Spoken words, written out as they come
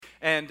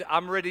and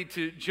I'm ready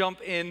to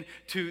jump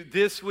into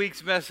this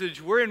week's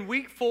message. We're in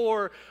week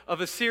 4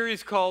 of a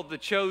series called The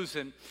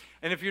Chosen.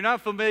 And if you're not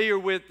familiar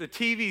with the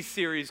TV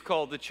series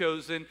called The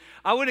Chosen,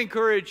 I would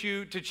encourage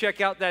you to check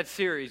out that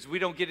series. We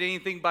don't get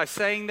anything by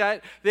saying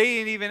that. They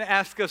didn't even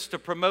ask us to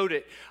promote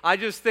it. I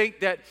just think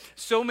that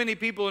so many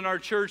people in our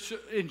church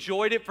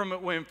enjoyed it from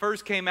when it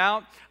first came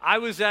out. I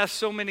was asked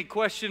so many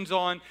questions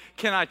on,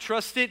 can I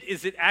trust it?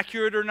 Is it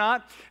accurate or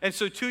not? And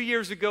so 2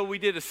 years ago, we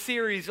did a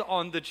series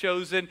on The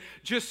Chosen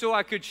just so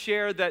I could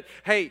share that,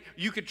 hey,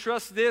 you could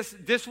trust this.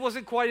 This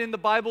wasn't quite in the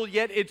Bible,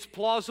 yet it's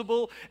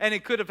plausible, and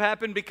it could have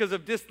happened because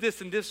of this,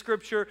 and this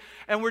scripture.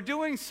 And we're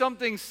doing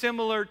something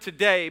similar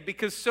today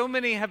because so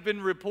many have been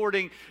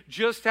reporting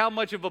just how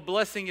much of a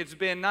blessing it's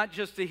been, not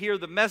just to hear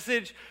the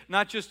message,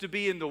 not just to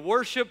be in the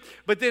worship,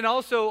 but then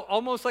also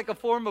almost like a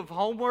form of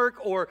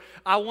homework, or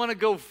I want to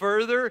go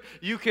further,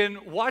 you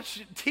can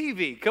watch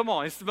TV. Come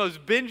on, it's the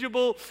most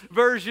bingeable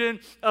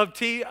version of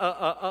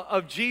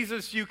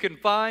Jesus you can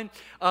find.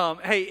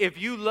 Hey, if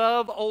you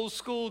love old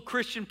school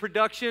Christian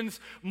productions,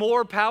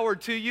 more power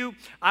to you.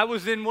 I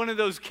was in one of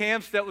those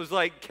camps that was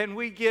like, can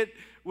we get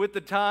with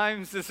the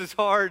times? This is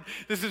hard.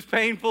 This is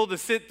painful to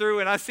sit through,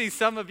 and I see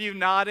some of you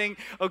nodding,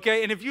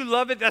 okay? And if you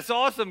love it, that's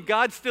awesome.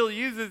 God still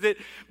uses it.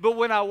 But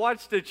when I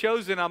watch The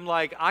Chosen, I'm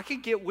like, I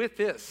can get with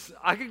this.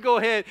 I can go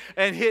ahead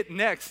and hit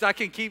next. I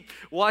can keep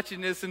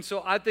watching this, and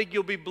so I think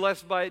you'll be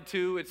blessed by it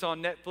too. It's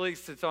on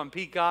Netflix. It's on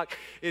Peacock.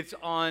 It's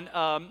on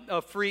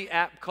a free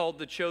app called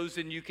The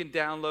Chosen you can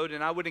download,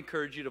 and I would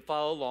encourage you to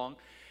follow along.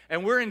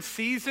 And we're in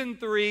season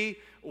 3,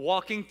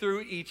 walking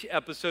through each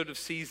episode of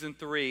season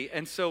 3.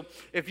 And so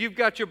if you've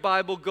got your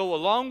Bible, go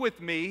along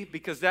with me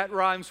because that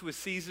rhymes with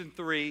season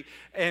 3.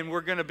 And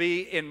we're going to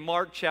be in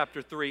Mark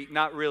chapter 3.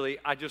 Not really.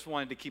 I just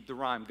wanted to keep the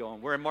rhyme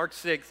going. We're in Mark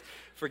 6.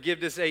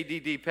 Forgive this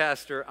ADD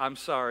pastor. I'm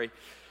sorry.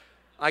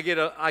 I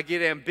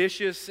get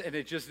ambitious and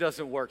it just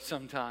doesn't work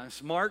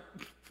sometimes. Mark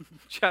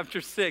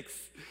chapter 6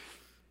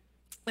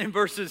 in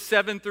verses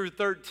 7 through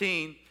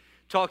 13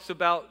 talks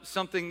about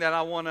something that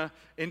I want to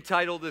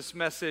entitle this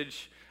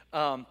message,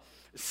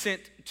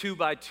 Sent 2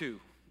 by 2.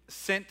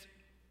 Sent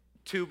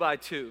 2 by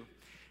 2.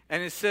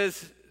 And it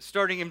says,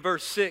 starting in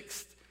verse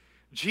 6,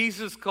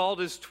 Jesus called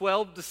his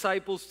 12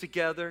 disciples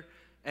together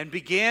and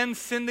began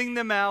sending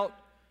them out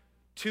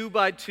 2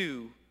 by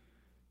 2,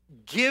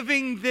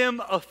 giving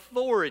them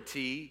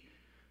authority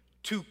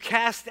to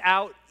cast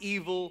out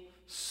evil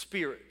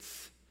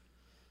spirits.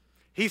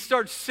 He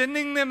starts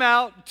sending them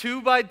out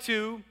 2 by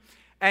 2,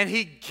 and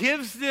he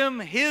gives them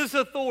his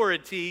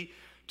authority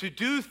to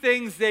do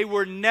things they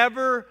were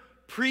never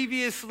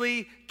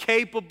previously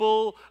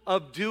capable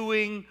of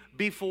doing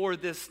before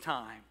this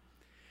time.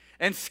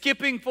 And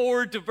skipping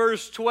forward to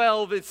verse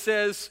 12, it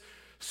says,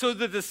 so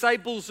the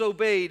disciples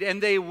obeyed,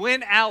 and they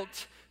went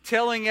out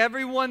telling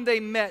everyone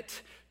they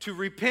met to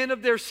repent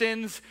of their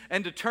sins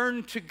and to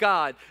turn to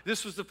God.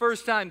 This was the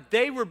first time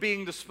they were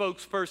being the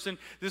spokesperson.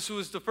 This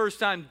was the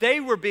first time they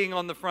were being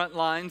on the front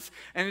lines.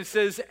 And it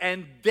says,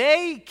 and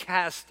they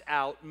cast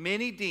out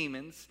many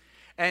demons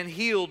and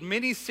healed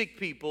many sick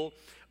people,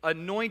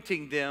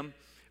 anointing them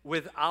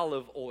with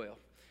olive oil.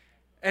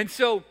 And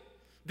so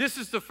this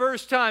is the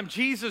first time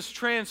Jesus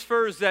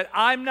transfers that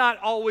I'm not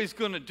always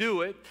going to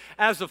do it.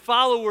 As a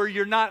follower,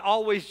 you're not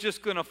always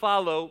just going to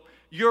follow.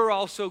 You're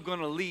also going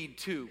to lead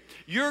too.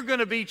 You're going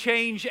to be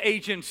change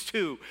agents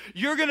too.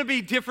 You're going to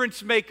be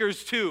difference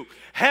makers too.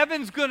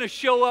 Heaven's going to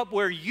show up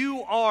where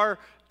you are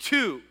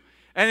too.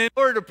 And in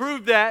order to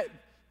prove that,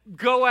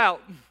 go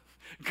out.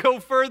 Go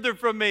further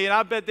from me. And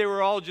I bet they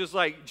were all just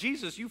like,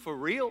 Jesus, you for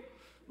real?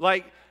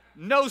 Like,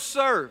 no,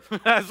 sir.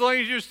 As long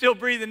as you're still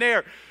breathing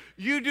air.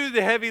 You do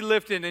the heavy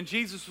lifting. And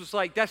Jesus was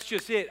like, that's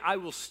just it. I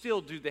will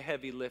still do the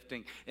heavy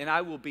lifting. And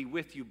I will be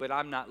with you, but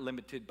I'm not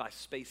limited by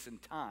space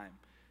and time.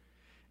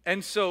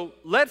 And so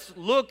let's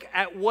look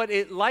at what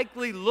it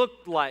likely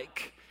looked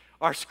like.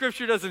 Our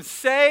scripture doesn't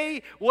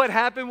say what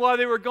happened while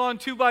they were gone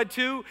 2 by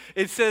 2.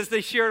 It says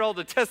they shared all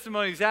the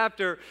testimonies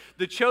after.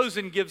 The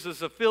Chosen gives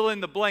us a fill in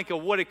the blank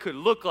of what it could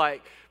look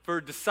like for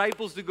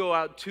disciples to go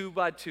out 2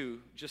 by 2,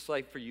 just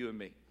like for you and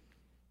me.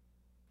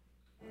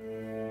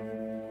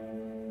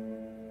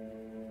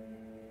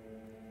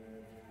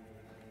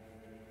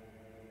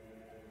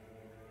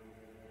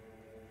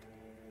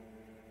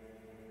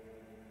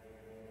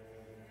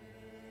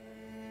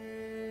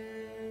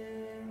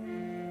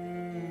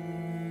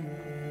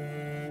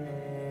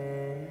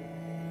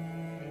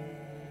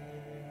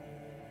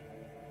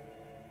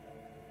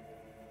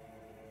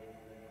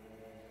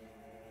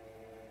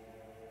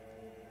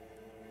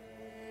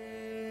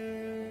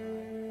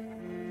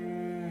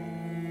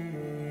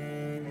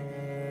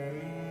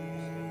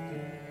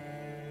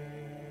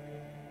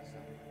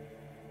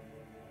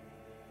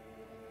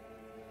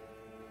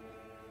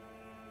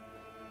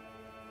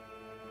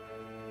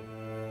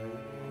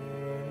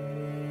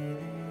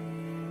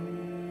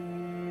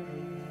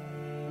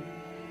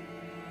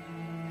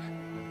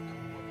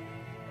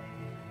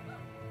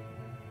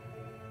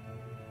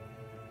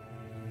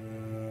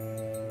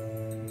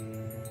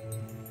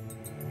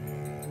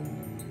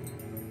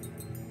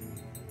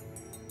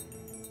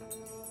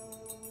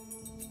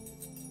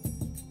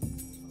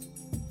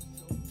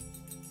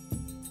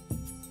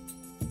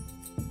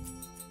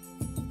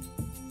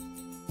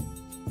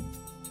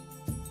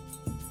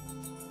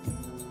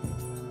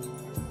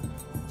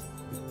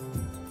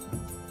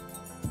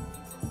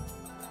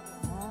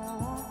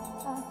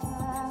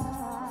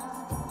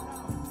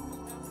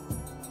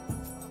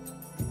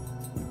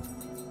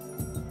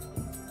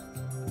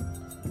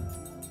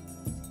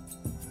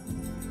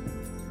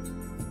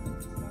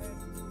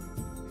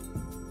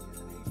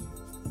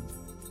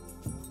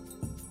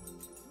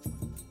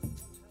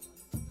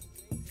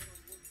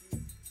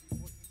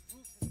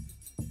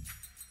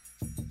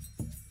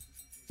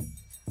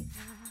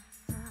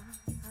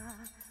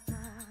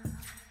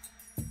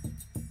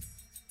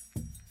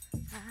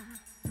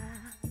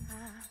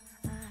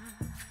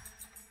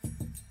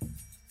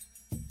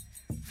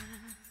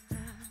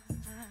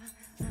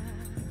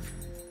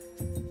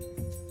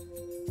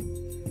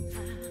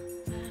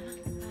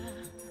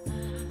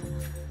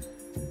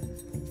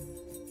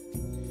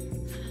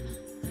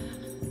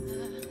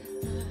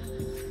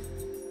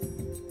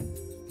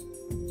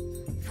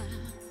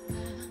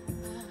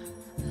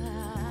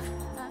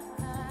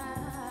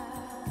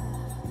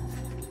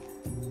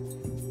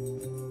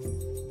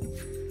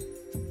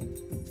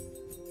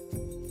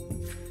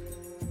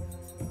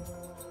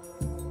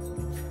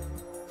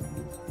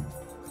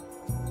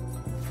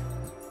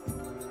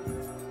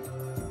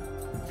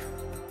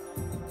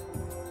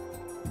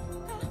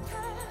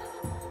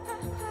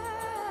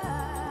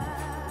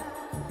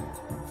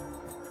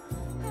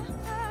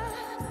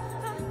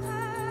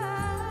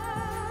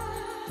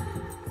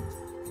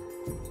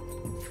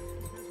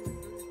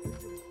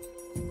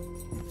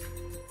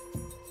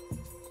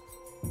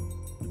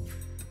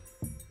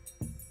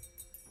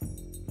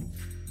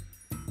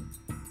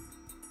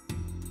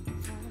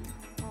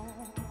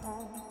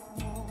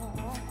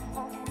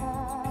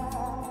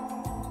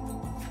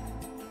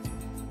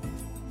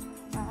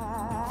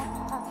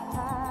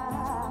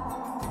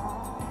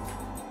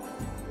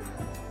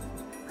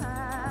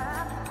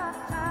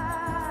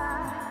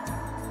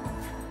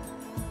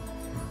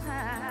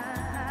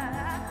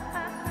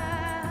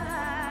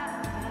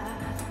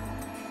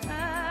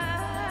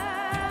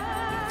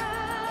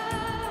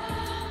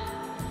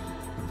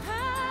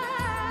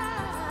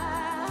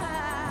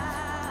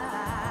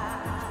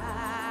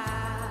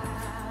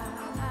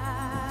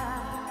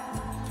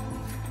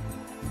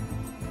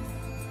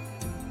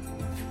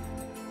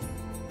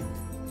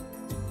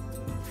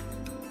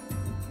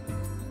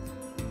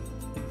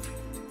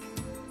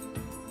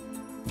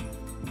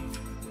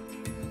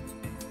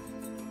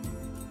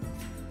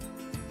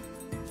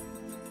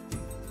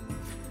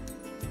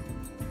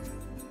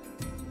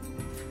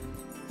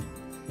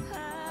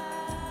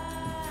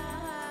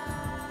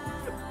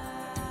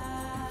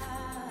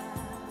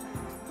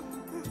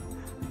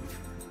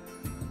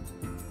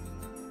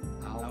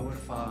 Our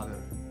Father,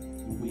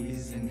 who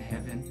is in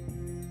heaven,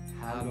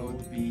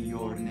 hallowed be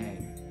your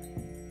name.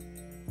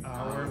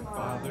 Our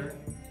Father,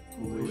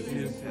 who is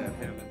in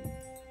heaven,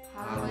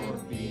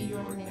 Hallowed be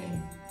your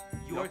name.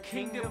 Your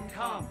kingdom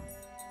come,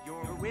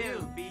 your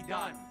will be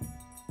done.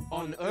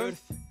 on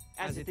earth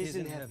as it is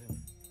in heaven.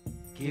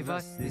 Give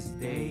us this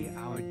day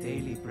our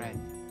daily bread.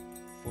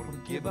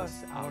 Forgive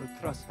us our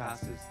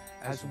trespasses,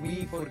 as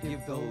we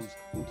forgive those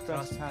who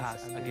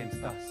trespass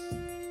against us.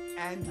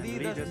 And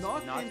lead us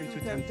not into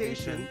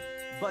temptation,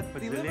 but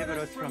deliver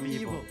us from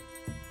evil.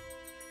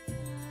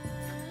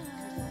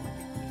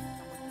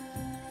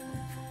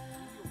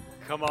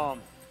 Come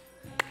on.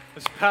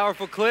 It's a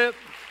powerful clip.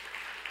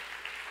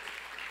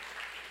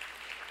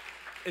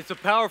 It's a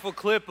powerful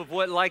clip of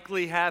what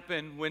likely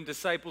happened when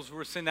disciples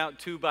were sent out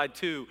 2 by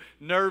 2,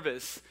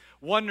 nervous,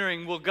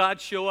 wondering, will God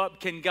show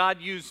up? Can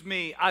God use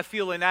me? I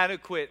feel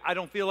inadequate. I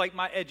don't feel like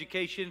my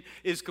education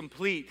is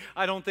complete.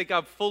 I don't think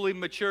I've fully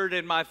matured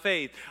in my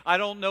faith. I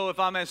don't know if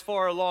I'm as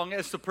far along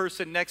as the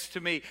person next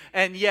to me.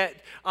 And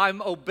yet, I'm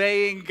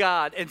obeying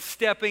God and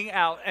stepping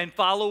out and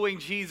following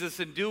Jesus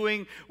and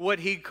doing what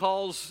He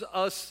calls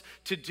us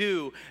to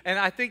do. And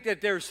I think that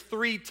there's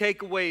 3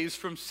 takeaways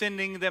from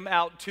sending them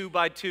out 2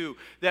 by 2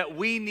 that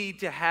we need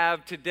to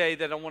have today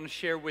that I want to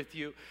share with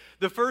you.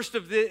 The first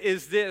of this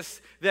is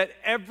this, that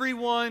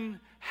everyone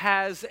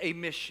has a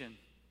mission.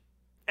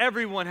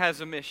 Everyone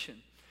has a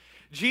mission.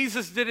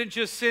 Jesus didn't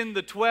just send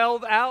the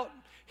 12 out.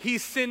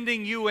 He's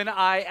sending you and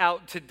I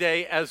out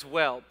today as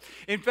well.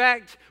 In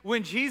fact,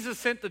 when Jesus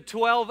sent the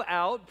 12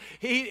 out,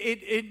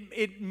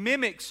 it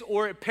mimics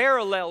or it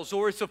parallels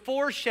or it's a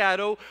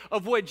foreshadow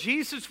of what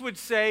Jesus would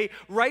say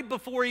right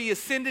before He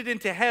ascended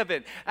into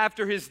heaven.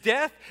 After His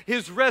death,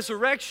 His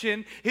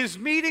resurrection, His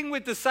meeting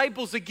with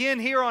disciples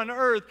again here on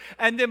earth,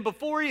 and then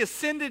before He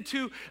ascended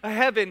to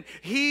heaven,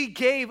 He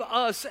gave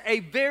us a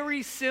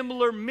very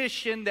similar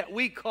mission that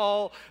we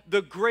call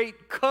the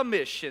Great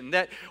Commission.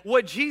 That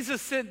what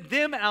Jesus sent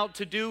them out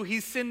to do,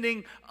 He's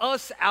sending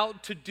us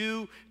out to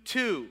do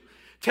too.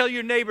 Tell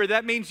your neighbor,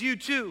 that means you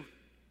too.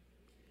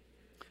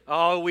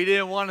 Oh, we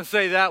didn't want to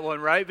say that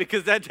one, right?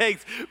 Because that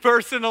takes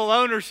personal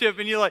ownership.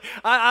 And you're like,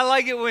 I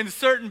like it when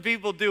certain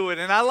people do it.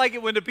 And I like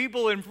it when the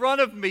people in front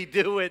of me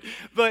do it.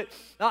 But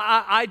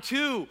I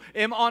too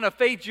am on a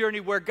faith journey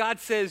where God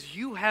says,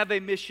 you have a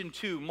mission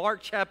too.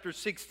 Mark chapter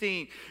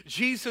 16,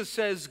 Jesus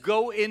says,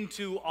 go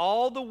into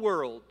all the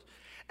world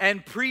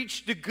and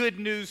preach the good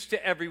news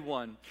to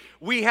everyone.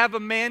 We have a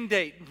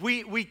mandate.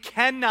 We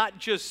cannot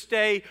just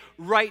stay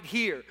right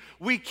here.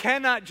 We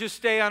cannot just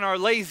stay on our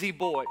lazy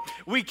boy.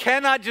 We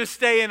cannot just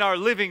stay in our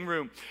living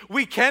room.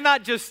 We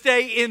cannot just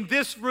stay in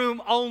this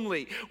room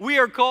only. We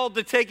are called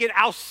to take it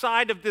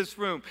outside of this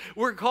room.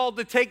 We're called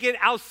to take it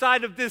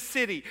outside of this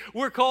city.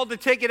 We're called to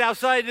take it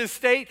outside of this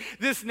state,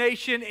 this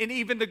nation, and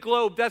even the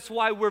globe. That's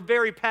why we're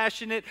very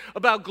passionate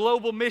about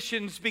global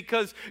missions,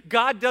 because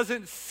God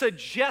doesn't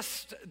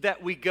suggest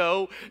that we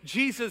go.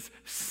 Jesus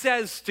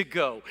says to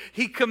go.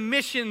 He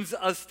commissions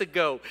us to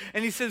go.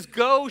 And he says,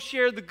 go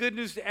share the good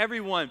news to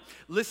everyone.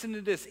 Listen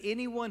to this.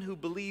 Anyone who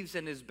believes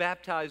and is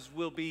baptized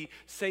will be,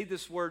 say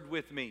this word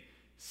with me,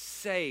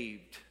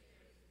 saved.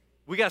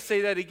 We got to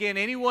say that again.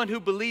 Anyone who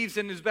believes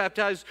and is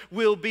baptized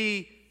will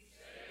be saved.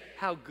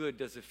 How good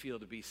does it feel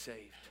to be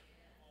saved?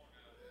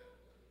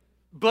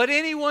 But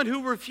anyone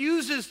who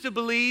refuses to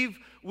believe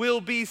will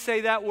be,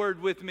 say that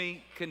word with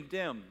me,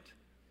 condemned.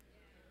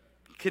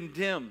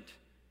 Condemned.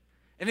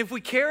 And if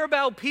we care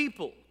about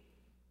people,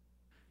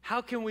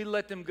 how can we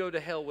let them go to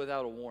hell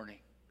without a warning?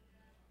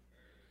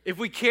 If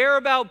we care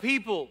about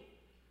people,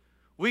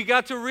 we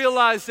got to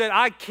realize that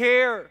I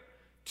care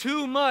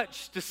too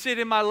much to sit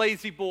in my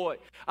lazy boy.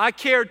 I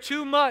care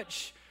too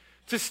much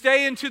to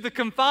stay into the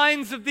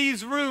confines of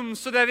these rooms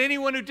so that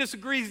anyone who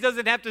disagrees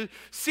doesn't have to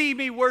see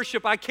me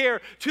worship. I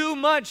care too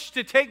much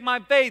to take my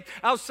faith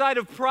outside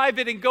of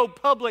private and go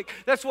public.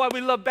 That's why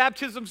we love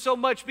baptism so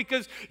much,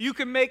 because you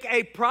can make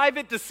a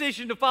private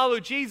decision to follow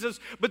Jesus,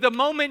 but the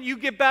moment you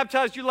get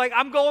baptized, you're like,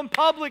 I'm going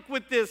public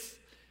with this.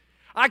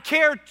 I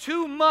care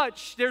too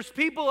much. There's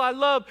people I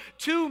love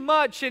too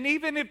much, and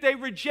even if they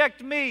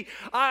reject me,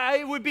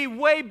 it would be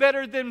way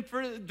better than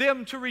for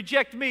them to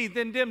reject me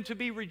than them to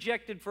be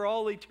rejected for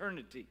all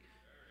eternity.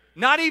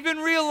 Not even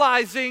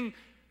realizing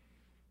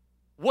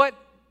what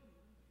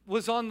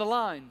was on the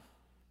line.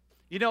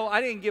 You know,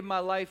 I didn't give my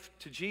life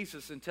to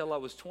Jesus until I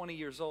was 20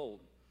 years old.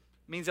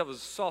 It means I was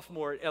a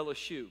sophomore at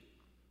LSU.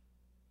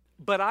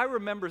 But I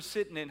remember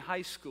sitting in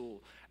high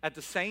school at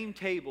the same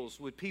tables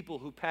with people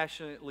who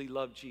passionately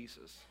loved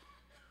Jesus.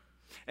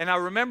 And I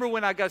remember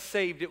when I got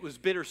saved, it was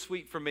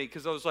bittersweet for me,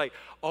 because I was like,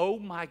 oh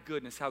my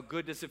goodness, how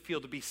good does it feel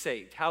to be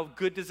saved? How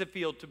good does it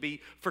feel to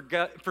be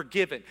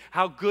forgiven?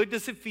 How good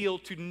does it feel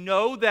to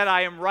know that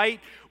I am right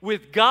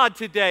with God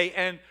today?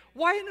 And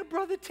why didn't a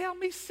brother tell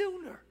me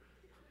sooner?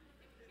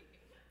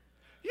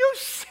 You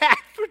sat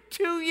for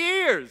 2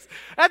 years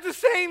at the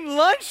same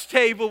lunch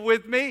table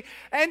with me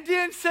and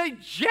didn't say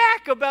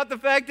jack about the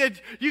fact that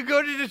you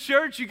go to the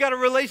church, you got a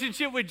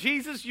relationship with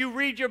Jesus, you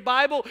read your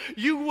Bible,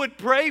 you would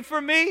pray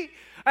for me.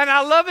 And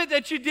I love it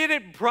that you did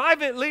it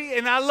privately,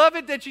 and I love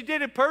it that you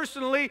did it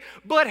personally,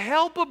 but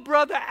help a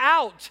brother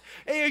out.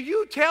 Are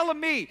you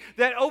telling me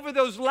that over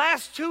those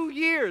last 2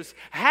 years,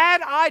 had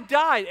I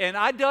died, and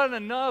I done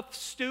enough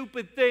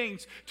stupid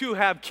things to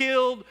have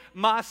killed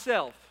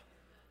myself,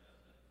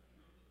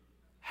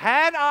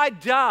 had I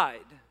died,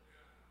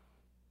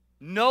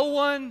 no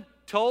one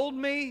told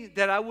me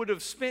that I would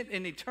have spent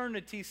an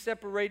eternity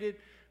separated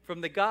from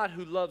the God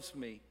who loves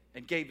me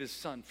and gave his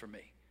son for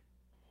me.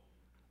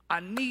 I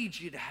need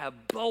you to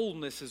have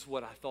boldness is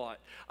what I thought.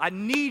 I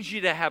need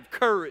you to have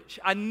courage.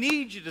 I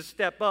need you to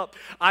step up.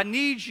 I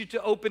need you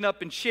to open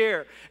up and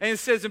share. And it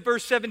says in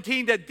verse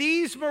 17 that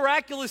these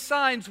miraculous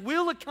signs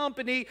will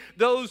accompany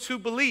those who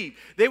believe.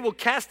 They will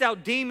cast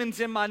out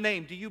demons in my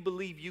name. Do you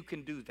believe you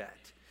can do that?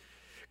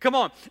 Come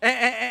on.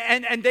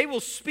 And they will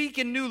speak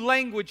in new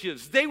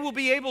languages. They will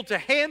be able to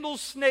handle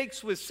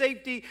snakes with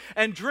safety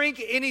and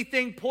drink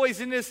anything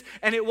poisonous,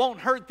 and it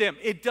won't hurt them.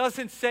 It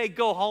doesn't say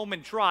go home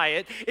and try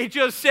it. It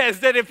just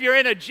says that if you're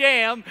in a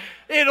jam,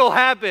 it'll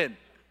happen.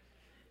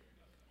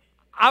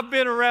 I've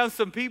been around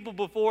some people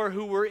before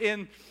who were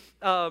in,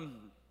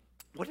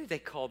 what did they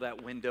call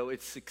that window?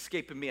 It's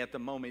escaping me at the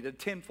moment. The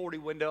 1040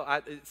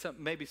 window.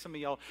 Maybe some of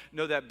y'all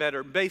know that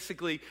better.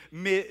 Basically,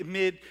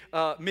 Mid-Eastern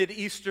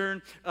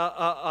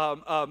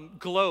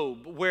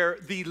globe, where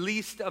the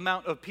least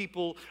amount of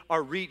people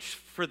are reached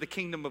for the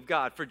kingdom of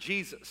God, for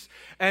Jesus.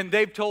 And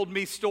they've told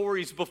me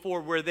stories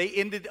before where they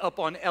ended up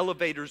on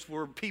elevators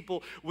where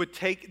people would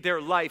take their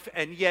life,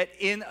 and yet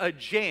in a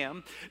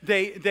jam,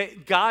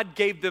 God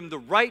gave them the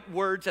right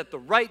words at the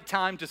right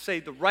time to say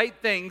the right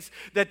things,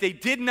 that they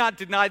did not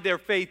deny their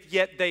faith,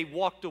 yet they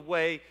walked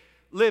away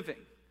living.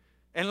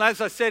 And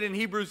as I said in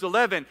Hebrews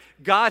 11,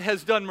 God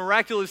has done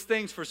miraculous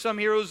things for some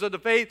heroes of the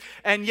faith,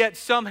 and yet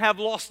some have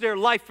lost their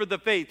life for the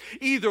faith.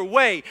 Either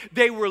way,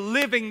 they were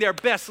living their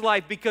best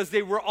life because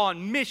they were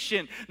on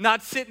mission,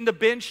 not sitting the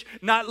bench,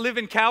 not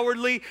living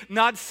cowardly,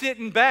 not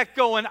sitting back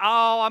going,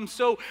 oh, I'm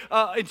so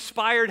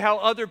inspired how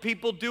other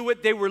people do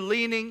it. They were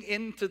leaning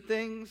into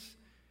things,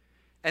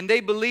 and they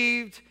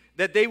believed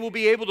that they will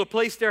be able to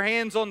place their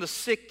hands on the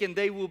sick and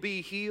they will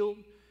be healed.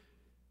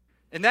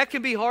 And that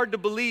can be hard to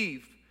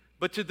believe.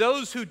 But to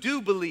those who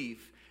do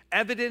believe,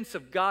 evidence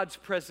of God's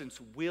presence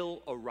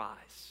will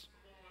arise.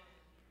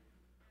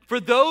 For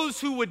those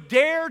who would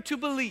dare to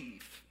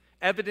believe,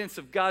 evidence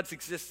of God's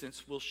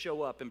existence will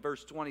show up. And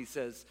verse 20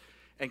 says,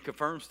 and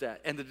confirms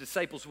that. And the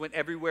disciples went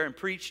everywhere and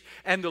preached,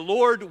 and the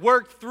Lord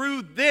worked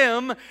through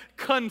them,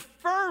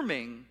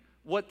 confirming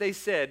what they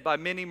said by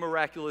many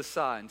miraculous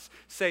signs.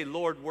 Say,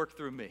 Lord, work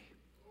through me.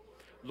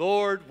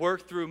 Lord,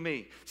 work through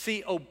me.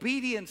 See,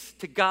 obedience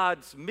to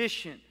God's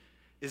mission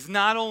is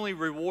not only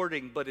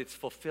rewarding, but it's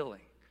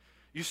fulfilling.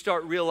 You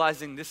start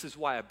realizing this is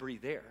why I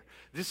breathe air.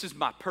 This is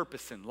my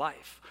purpose in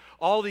life.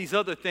 All these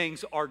other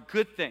things are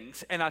good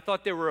things, and I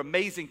thought they were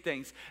amazing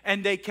things,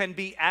 and they can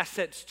be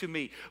assets to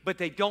me, but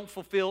they don't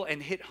fulfill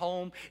and hit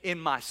home in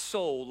my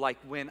soul like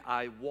when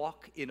I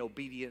walk in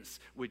obedience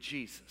with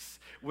Jesus,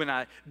 when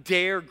I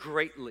dare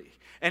greatly.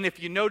 And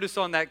if you notice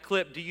on that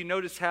clip, do you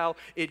notice how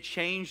it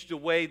changed the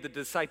way the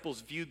disciples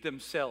viewed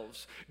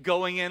themselves?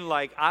 Going in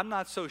like, I'm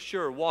not so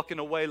sure, walking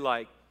away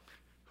like,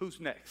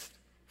 who's next?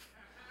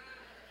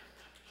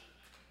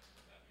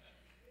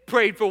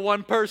 Prayed for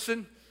one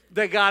person.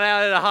 They got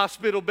out of the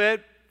hospital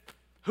bed.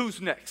 Who's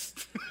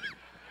next?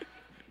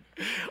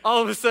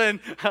 All of a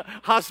sudden,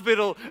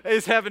 hospital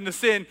is having to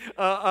send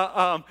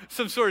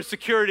some sort of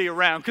security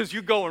around because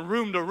you're going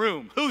room to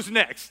room. Who's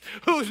next?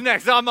 Who's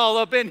next? I'm all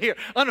up in here.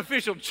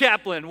 Unofficial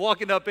chaplain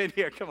walking up in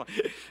here. Come on.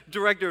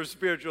 Director of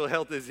Spiritual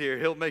Health is here.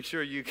 He'll make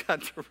sure you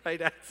got the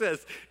right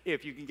access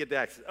if you can get the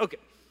access. Okay.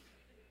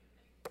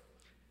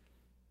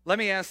 Let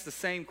me ask the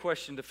same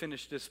question to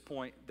finish this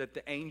point that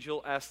the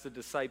angel asked the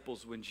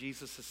disciples when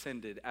Jesus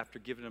ascended after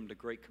giving them the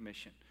Great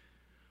Commission.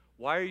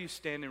 Why are you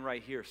standing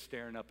right here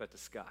staring up at the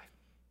sky?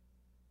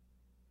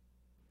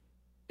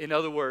 In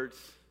other words,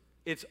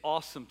 it's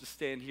awesome to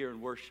stand here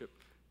and worship,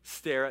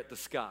 stare at the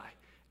sky,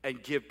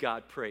 and give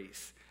God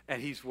praise,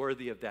 and He's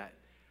worthy of that.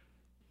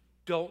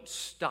 Don't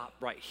stop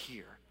right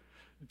here.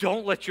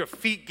 Don't let your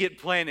feet get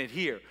planted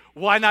here.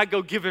 Why not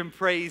go give Him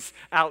praise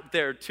out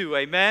there too?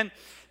 Amen?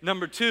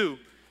 Number 2.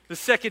 The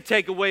second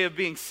takeaway of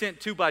being sent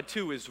 2 by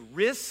 2 is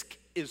risk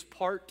is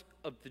part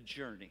of the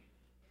journey.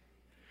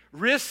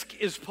 Risk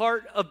is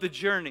part of the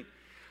journey.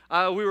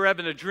 We were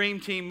having a dream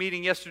team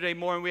meeting yesterday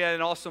morning. We had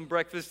an awesome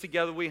breakfast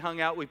together. We hung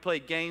out. We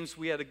played games.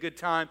 We had a good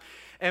time.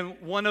 And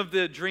one of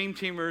the dream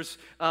teamers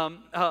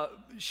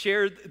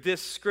shared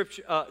this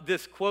scripture,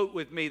 this quote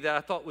with me that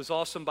I thought was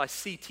awesome by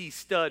C.T.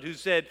 Studd, who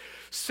said,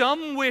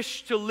 "Some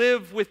wish to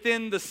live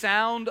within the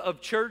sound of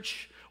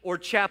church or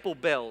chapel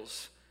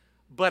bells,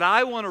 but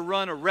I want to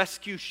run a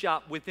rescue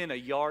shop within a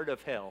yard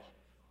of hell."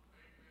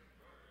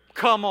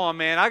 Come on,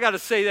 man. I got to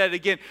say that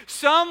again.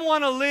 Some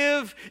want to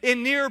live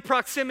in near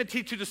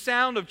proximity to the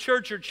sound of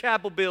church or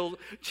chapel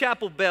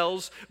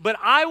bells, but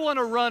I want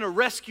to run a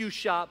rescue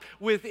shop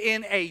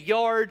within a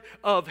yard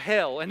of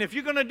hell. And if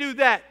you're going to do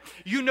that,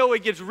 you know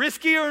it gets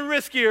riskier and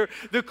riskier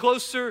the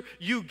closer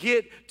you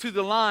get to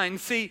the line.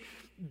 See,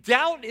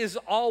 doubt is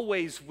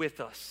always with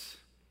us,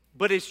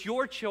 but it's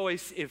your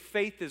choice if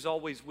faith is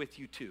always with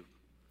you too.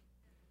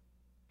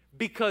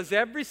 Because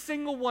every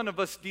single one of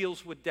us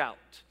deals with doubt.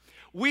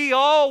 We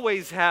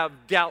always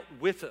have doubt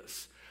with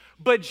us.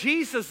 But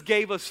Jesus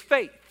gave us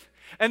faith.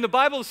 And the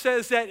Bible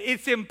says that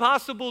it's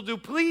impossible to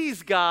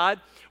please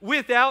God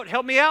without,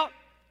 help me out,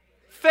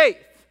 faith.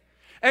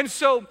 And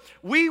so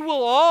we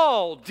will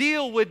all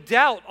deal with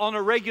doubt on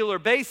a regular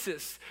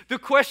basis. The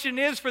question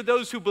is, for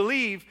those who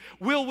believe,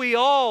 will we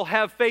all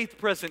have faith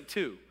present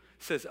too?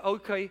 It says,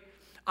 okay,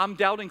 I'm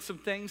doubting some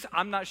things.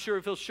 I'm not sure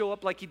if He'll show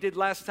up like He did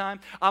last time.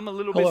 I'm a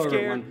little bit scared.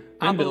 Everyone.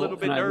 I'm Bill, a little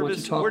bit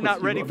nervous. We're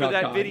not ready for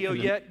that video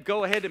yet.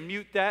 Go ahead and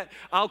mute that.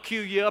 I'll cue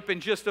you up in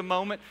just a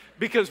moment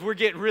because we're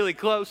getting really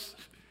close.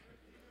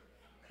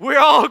 We're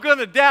all going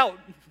to doubt.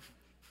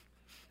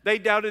 They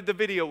doubted the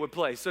video would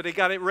play, so they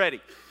got it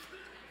ready.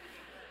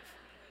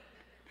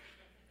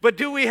 But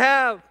do we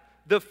have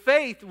the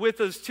faith with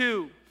us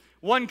too?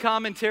 One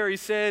commentary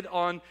said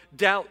on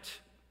doubt,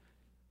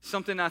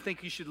 something I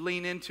think you should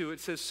lean into. It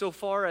says, so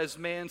far as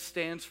man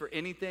stands for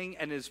anything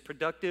and is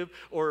productive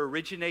or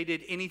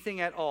originated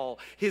anything at all,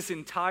 his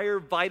entire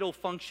vital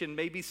function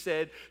may be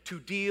said to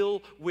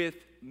deal with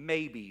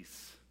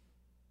maybes.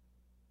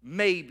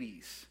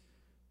 Maybes.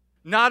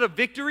 Not a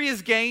victory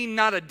is gained,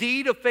 not a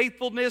deed of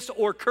faithfulness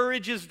or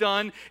courage is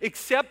done,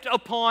 except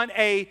upon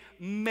a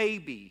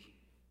maybe.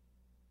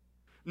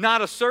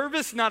 Not a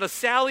service, not a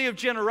sally of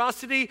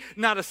generosity,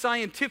 not a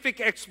scientific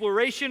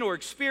exploration or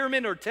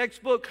experiment or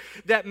textbook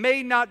that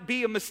may not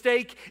be a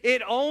mistake.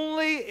 It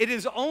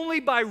is only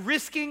by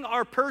risking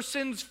our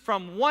persons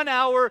from one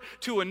hour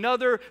to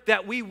another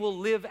that we will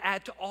live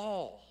at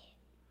all.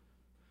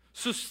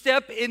 So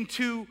step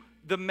into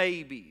the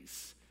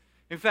maybes.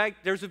 In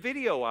fact, there's a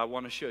video I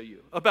want to show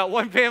you about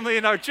one family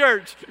in our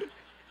church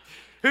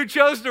who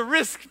chose to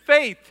risk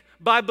faith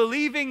by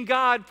believing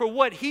God for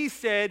what He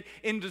said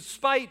in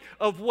despite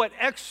of what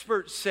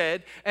experts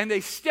said, and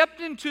they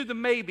stepped into the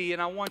maybe, and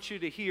I want you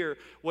to hear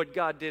what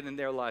God did in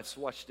their lives.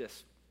 Watch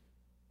this.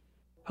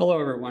 Hello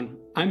everyone,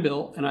 I'm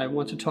Bill, and I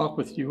want to talk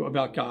with you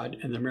about God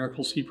and the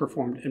miracles He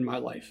performed in my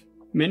life.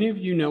 Many of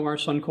you know our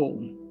son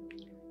Colton.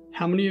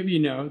 How many of you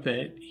know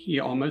that he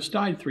almost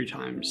died 3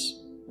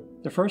 times?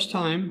 The first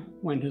time,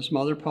 when his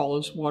mother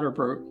Paula's water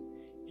broke,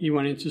 he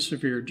went into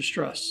severe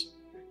distress.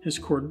 His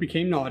cord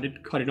became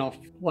knotted, cutting off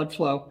blood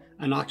flow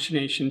and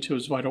oxygenation to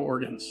his vital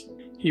organs.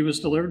 He was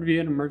delivered via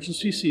an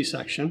emergency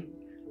C-section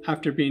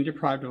after being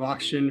deprived of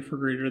oxygen for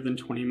greater than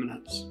 20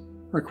 minutes.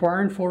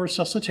 Requiring full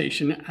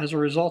resuscitation as a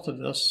result of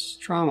this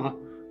trauma,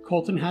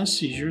 Colton has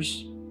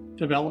seizures,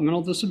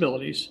 developmental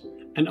disabilities,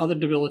 and other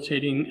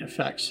debilitating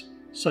effects,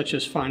 such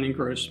as fine and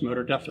gross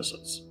motor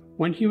deficits.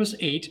 When he was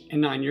 8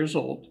 and 9 years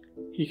old,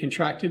 he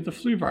contracted the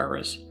flu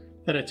virus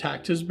that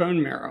attacked his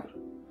bone marrow,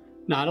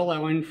 not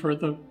allowing for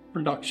the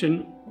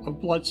production of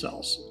blood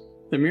cells.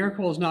 The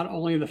miracle is not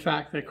only the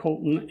fact that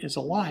Colton is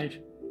alive,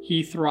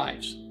 he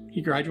thrives.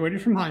 He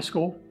graduated from high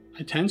school,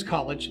 attends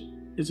college,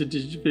 is a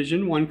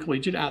Division I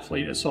collegiate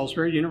athlete at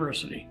Salisbury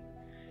University.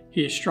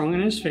 He is strong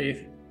in his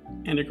faith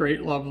and a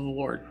great love of the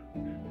Lord.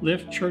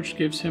 Lift Church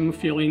gives him a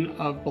feeling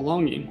of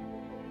belonging.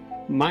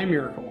 My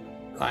miracle,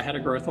 I had a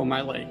growth on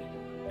my leg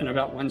and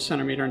about 1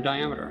 centimeter in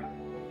diameter.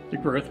 The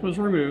growth was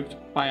removed,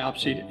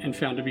 biopsied, and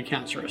found to be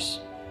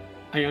cancerous.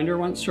 I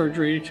underwent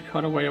surgery to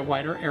cut away a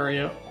wider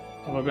area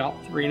of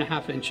about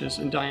 3.5 inches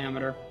in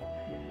diameter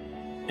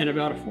and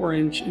about a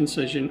 4-inch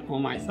incision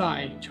on my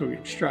thigh to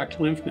extract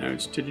lymph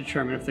nodes to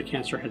determine if the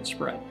cancer had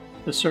spread.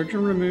 The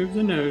surgeon removed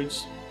the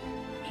nodes.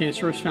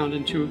 Cancer was found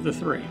in 2 of the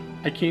 3.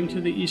 I came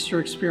to the Easter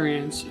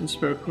experience and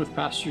spoke with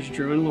Pastors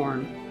Drew and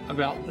Lauren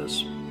about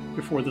this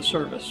before the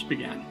service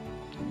began.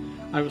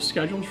 I was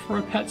scheduled for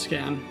a PET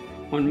scan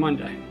on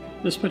Monday.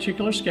 This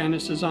particular scan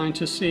is designed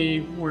to see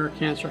where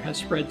cancer has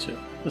spread to.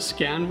 The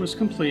scan was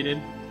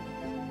completed.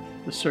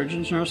 The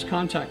surgeon's nurse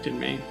contacted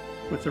me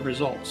with the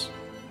results.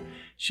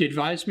 She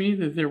advised me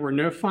that there were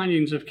no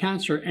findings of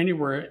cancer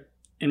anywhere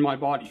in my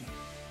body.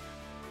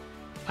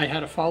 I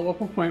had a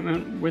follow-up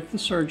appointment with the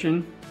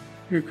surgeon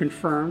who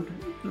confirmed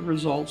the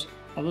results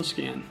of the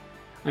scan.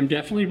 I'm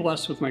definitely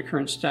blessed with my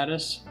current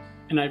status,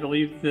 and I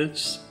believe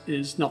this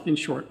is nothing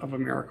short of a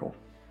miracle.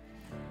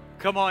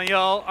 Come on,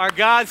 y'all. Our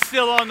God's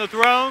still on the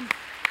throne.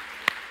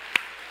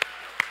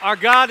 Our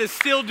God is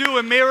still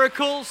doing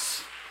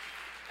miracles.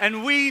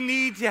 And we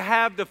need to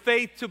have the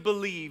faith to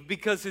believe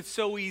because it's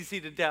so easy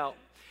to doubt.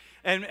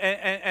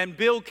 And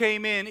Bill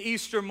came in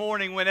Easter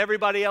morning when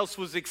everybody else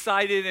was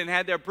excited and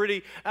had their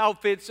pretty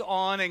outfits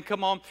on. And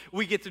come on,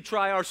 we get to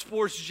try our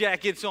sports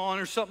jackets on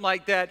or something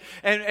like that.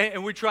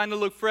 And we're trying to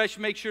look fresh,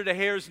 make sure the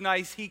hair's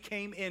nice. He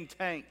came in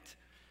tanked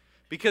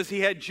because he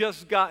had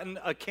just gotten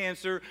a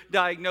cancer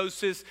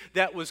diagnosis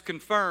that was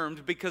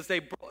confirmed because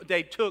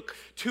they took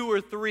 2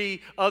 or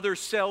 3 other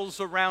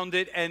cells around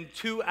it, and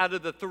 2 out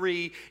of the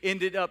 3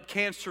 ended up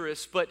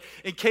cancerous. But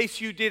in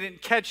case you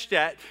didn't catch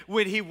that,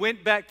 when he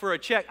went back for a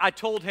check, I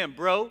told him,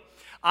 bro,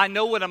 I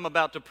know what I'm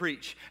about to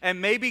preach. And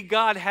maybe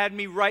God had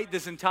me write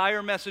this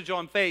entire message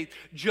on faith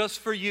just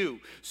for you.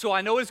 So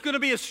I know it's going to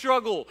be a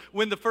struggle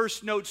when the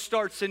first note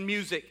starts in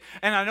music.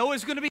 And I know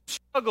it's going to be a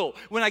struggle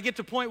when I get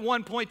to point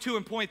 1, point 2,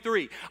 and point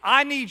 3.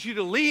 I need you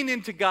to lean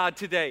into God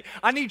today.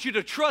 I need you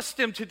to trust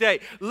Him today.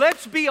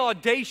 Let's be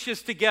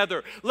audacious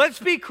together. Let's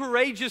be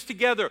courageous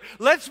together.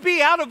 Let's be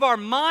out of our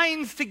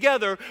minds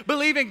together,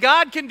 believing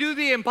God can do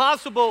the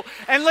impossible.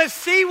 And let's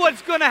see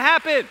what's going to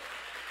happen.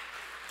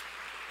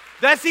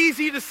 That's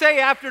easy to say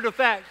after the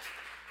fact.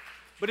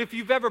 But if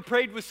you've ever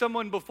prayed with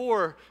someone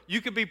before, you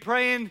could be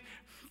praying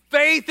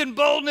faith and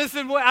boldness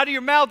and out of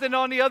your mouth, and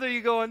on the other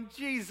you're going,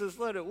 Jesus,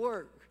 let it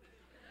work.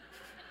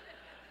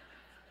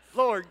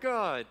 Lord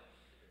God,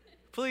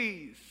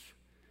 please.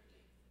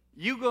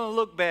 You're going to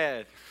look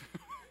bad.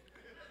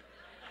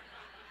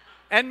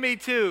 And me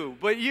too,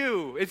 but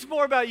you. It's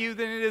more about you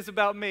than it is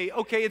about me.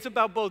 Okay, it's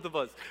about both of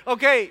us.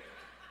 Okay.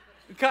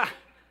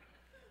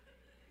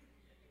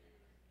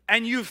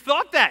 And you've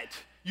thought that.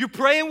 You're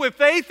praying with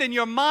faith and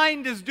your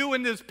mind is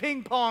doing this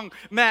ping pong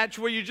match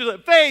where you just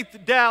like, faith,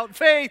 doubt,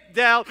 faith,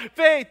 doubt,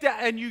 faith, doubt.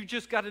 And you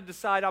just got to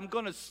decide, I'm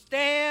going to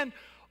stand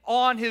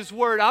on His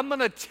word. I'm going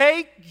to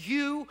take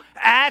you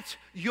at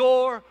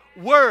your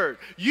word.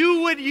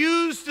 You would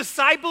use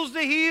disciples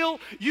to heal.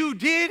 You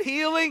did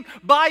healing.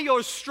 By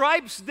your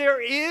stripes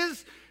there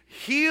is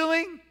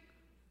healing.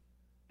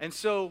 And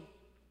so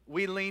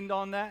we leaned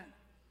on that.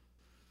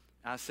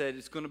 I said,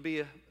 it's going to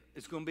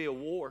be a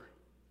war.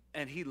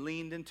 And he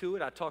leaned into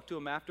it. I talked to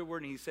him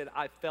afterward, and he said,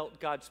 I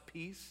felt God's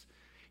peace,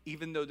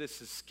 even though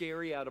this is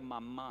scary out of my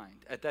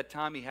mind. At that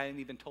time, he hadn't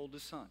even told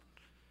his son.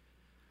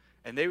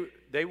 And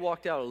they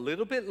walked out a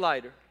little bit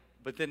lighter,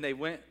 but then they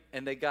went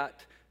and they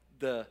got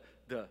the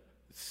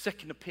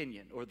second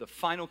opinion or the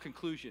final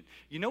conclusion.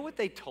 You know what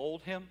they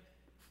told him?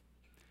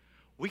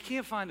 We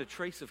can't find a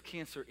trace of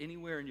cancer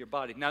anywhere in your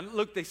body. Now,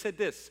 look, they said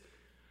this.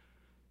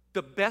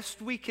 The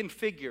best we can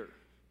figure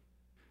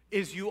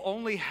is you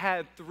only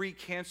had 3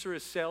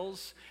 cancerous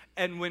cells,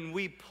 and when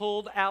we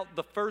pulled out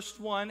the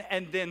first one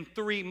and then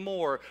 3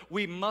 more,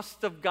 we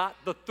must have got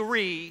the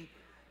 3.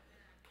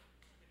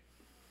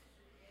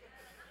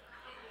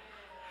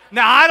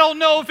 Now, I don't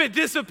know if it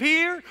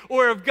disappeared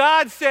or if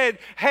God said,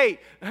 hey,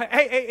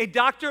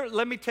 doctor,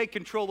 let me take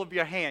control of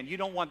your hand. You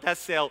don't want that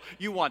cell.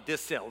 You want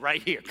this cell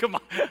right here. Come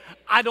on.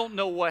 I don't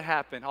know what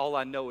happened. All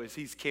I know is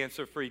he's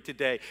cancer-free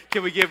today.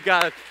 Can we give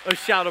God a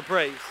shout of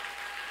praise?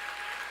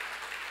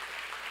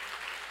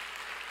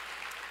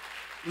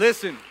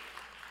 Listen,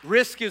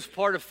 risk is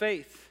part of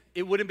faith.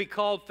 It wouldn't be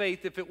called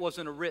faith if it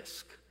wasn't a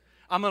risk.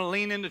 I'm going to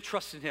lean into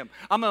trusting him.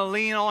 I'm going to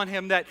lean on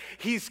him that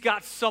he's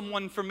got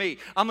someone for me.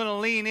 I'm going to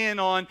lean in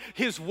on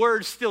his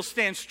word still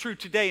stands true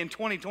today in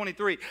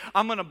 2023.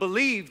 I'm going to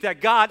believe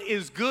that God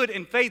is good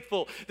and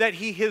faithful, that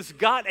he has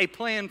got a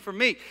plan for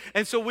me.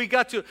 And so we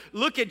got to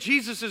look at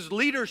Jesus'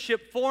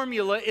 leadership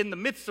formula in the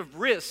midst of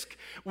risk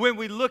when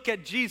we look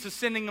at Jesus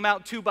sending them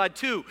out 2 by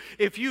 2.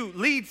 If you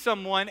lead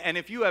someone, and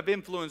if you have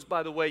influence,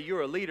 by the way,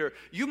 you're a leader,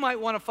 you might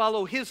want to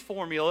follow his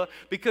formula,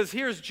 because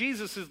here's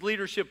Jesus'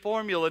 leadership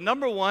formula.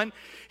 Number 1,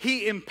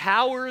 he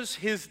empowers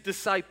his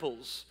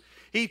disciples.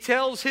 He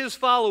tells his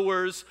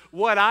followers,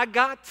 what I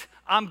got,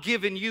 I'm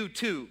giving you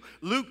too.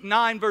 Luke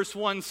 9 verse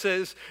 1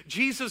 says,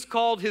 Jesus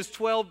called his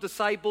 12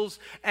 disciples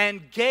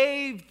and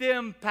gave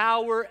them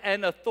power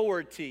and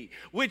authority,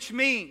 which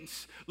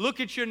means, look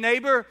at your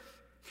neighbor.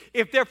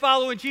 If they're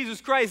following Jesus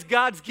Christ,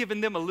 God's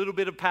given them a little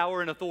bit of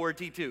power and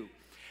authority too.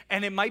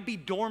 And it might be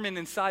dormant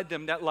inside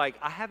them that, like,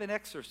 I haven't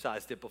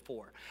exercised it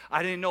before.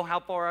 I didn't know how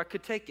far I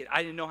could take it.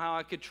 I didn't know how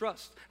I could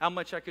trust, how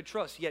much I could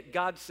trust. Yet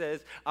God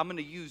says, I'm going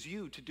to use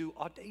you to do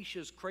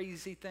audacious,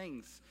 crazy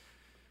things.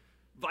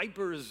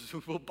 Vipers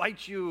will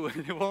bite you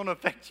and it won't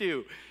affect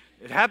you.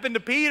 It happened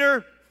to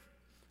Peter.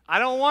 I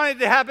don't want it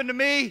to happen to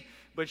me,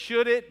 but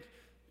should it?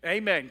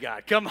 Amen,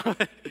 God. Come on.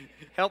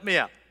 Help me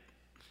out.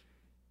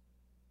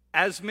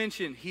 As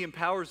mentioned, he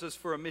empowers us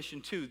for a mission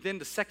too. Then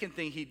the second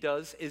thing he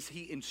does is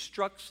he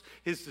instructs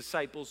his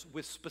disciples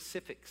with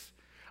specifics.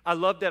 I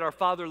love that our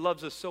Father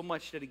loves us so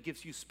much that he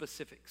gives you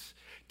specifics.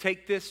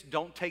 Take this,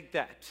 don't take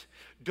that.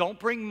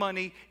 Don't bring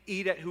money,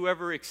 eat at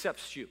whoever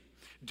accepts you.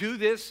 Do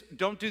this,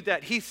 don't do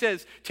that. He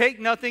says, take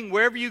nothing,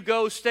 wherever you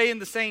go, stay in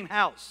the same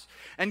house.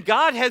 And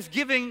God has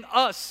given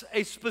us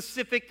a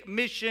specific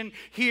mission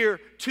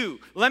here too.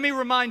 Let me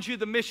remind you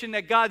the mission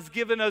that God's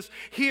given us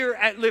here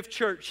at Lift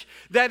Church.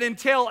 That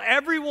until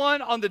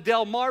everyone on the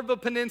Delmarva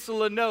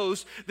Peninsula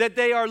knows that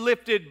they are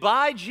lifted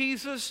by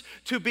Jesus,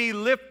 to be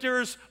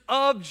lifters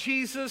of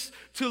Jesus,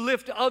 to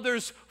lift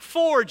others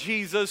for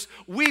Jesus,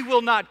 we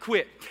will not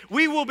quit.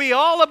 We will be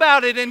all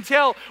about it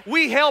until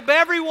we help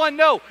everyone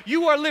know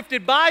you are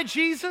lifted by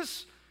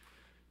Jesus,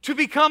 to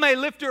become a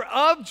lifter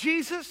of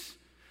Jesus,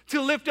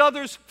 to lift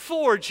others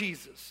for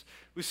Jesus.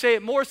 We say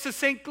it more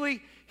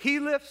succinctly, he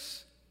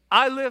lifts,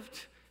 I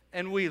lift,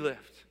 and we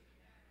lift.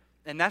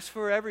 And that's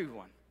for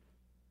everyone.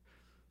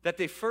 That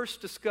they first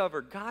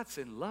discover God's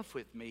in love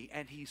with me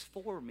and he's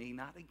for me,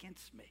 not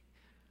against me.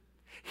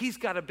 He's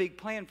got a big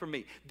plan for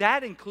me.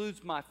 That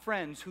includes my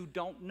friends who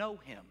don't know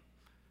him.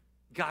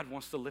 God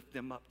wants to lift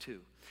them up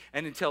too.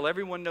 And until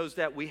everyone knows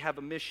that, we have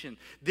a mission.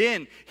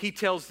 Then he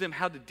tells them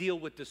how to deal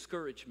with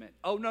discouragement.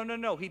 Oh,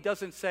 no. He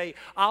doesn't say,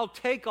 I'll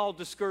take all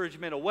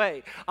discouragement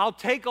away. I'll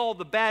take all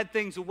the bad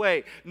things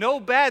away. No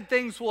bad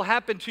things will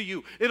happen to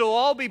you. It'll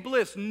all be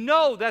bliss.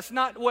 No, that's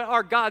not what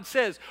our God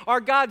says.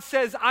 Our God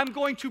says, I'm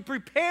going to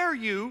prepare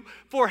you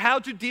for how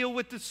to deal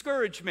with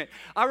discouragement.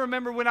 I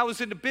remember when I was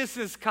in the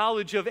business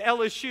college of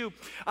LSU,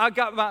 I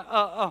got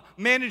my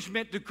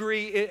management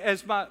degree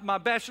as my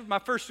bachelor, my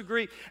first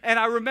degree. And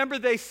I remember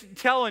they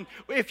telling,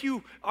 if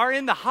you are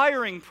in the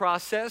hiring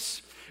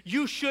process,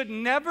 you should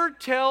never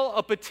tell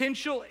a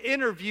potential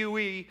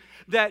interviewee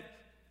that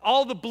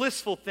all the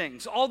blissful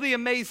things, all the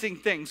amazing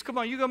things. Come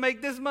on, you're going to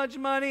make this much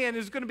money and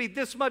it's going to be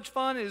this much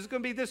fun and it's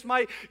going to be this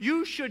mighty.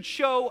 You should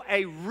show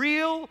a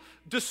real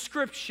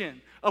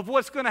description of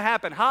what's going to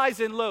happen, highs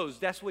and lows.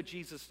 That's what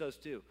Jesus does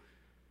too.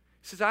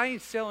 He says, I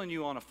ain't selling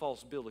you on a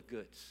false bill of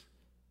goods.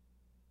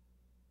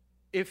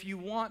 If you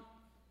want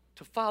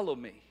to follow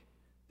me,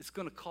 it's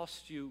going to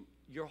cost you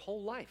your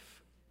whole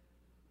life.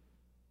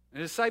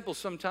 And disciples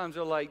sometimes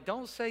are like,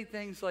 don't say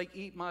things like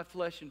eat my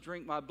flesh and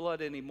drink my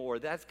blood anymore.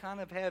 That's kind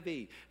of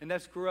heavy and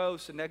that's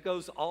gross and that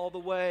goes all the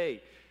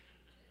way.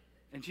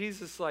 And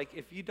Jesus is like,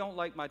 if you don't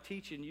like my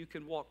teaching, you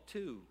can walk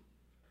too.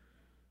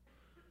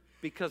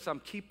 Because I'm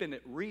keeping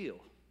it real.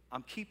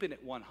 I'm keeping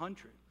it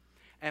 100.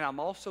 And I'm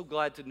also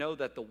glad to know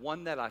that the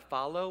one that I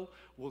follow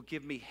will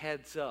give me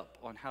heads up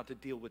on how to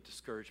deal with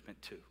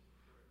discouragement too.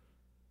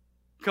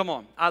 Come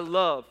on, I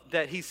love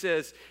that he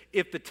says,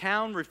 if the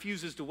town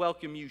refuses to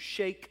welcome you,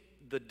 shake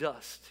the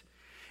dust.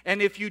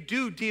 And if you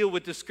do deal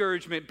with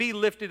discouragement, be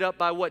lifted up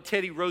by what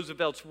Teddy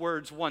Roosevelt's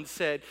words once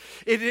said.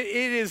 It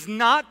is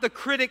not the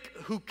critic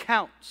who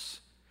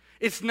counts.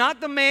 It's not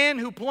the man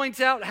who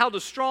points out how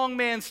the strong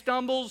man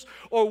stumbles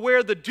or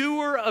where the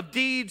doer of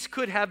deeds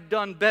could have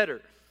done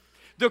better.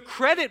 The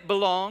credit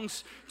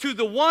belongs to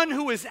the one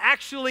who is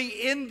actually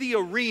in the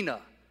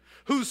arena,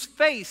 whose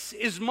face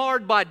is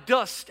marred by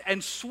dust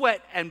and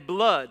sweat and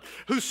blood,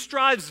 who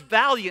strives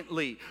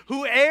valiantly,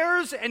 who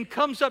errs and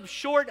comes up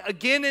short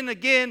again and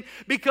again,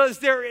 because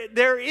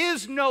there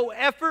is no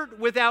effort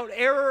without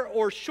error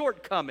or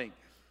shortcoming.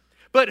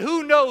 But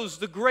who knows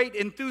the great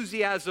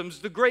enthusiasms,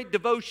 the great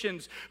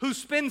devotions, who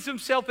spends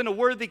himself in a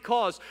worthy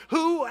cause,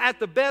 who at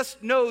the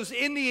best knows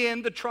in the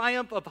end the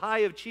triumph of high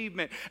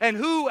achievement, and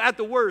who at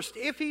the worst,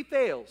 if he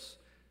fails,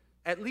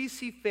 at least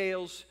he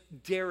fails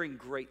daring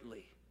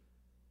greatly,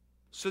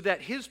 so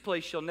that his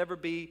place shall never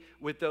be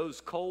with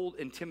those cold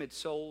and timid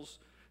souls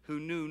who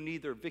knew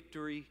neither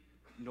victory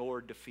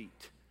nor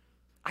defeat.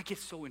 I get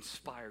so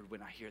inspired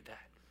when I hear that.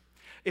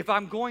 If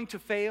I'm going to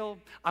fail,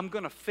 I'm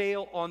going to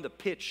fail on the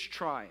pitch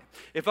trying.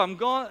 If I'm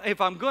going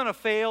to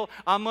fail,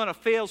 I'm going to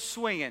fail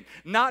swinging,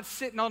 not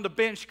sitting on the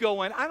bench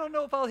going, I don't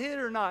know if I'll hit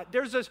or not.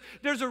 There's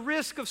a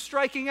risk of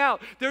striking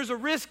out. There's a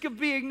risk of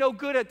being no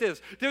good at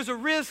this. There's a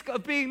risk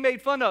of being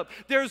made fun of.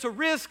 There's a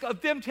risk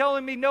of them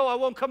telling me, no, I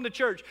won't come to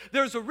church.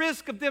 There's a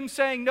risk of them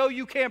saying, no,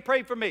 you can't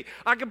pray for me.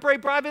 I can pray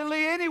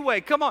privately anyway.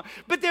 Come on.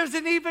 But there's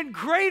an even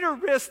greater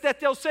risk that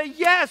they'll say,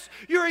 yes,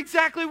 you're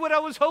exactly what I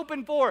was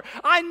hoping for.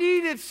 I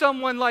needed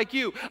someone like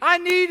you. I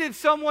needed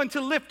someone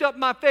to lift up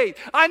my faith.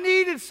 I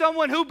needed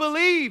someone who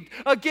believed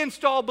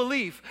against all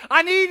belief.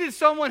 I needed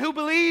someone who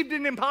believed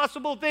in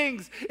impossible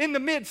things in the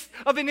midst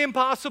of an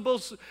impossible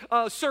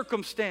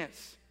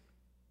circumstance.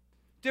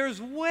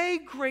 There's way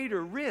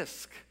greater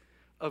risk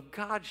of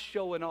God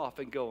showing off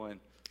and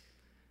going,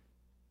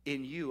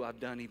 in you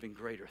I've done even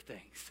greater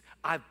things.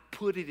 I've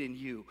put it in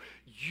you.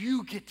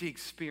 You get to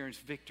experience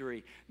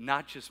victory,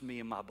 not just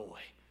me and my boy.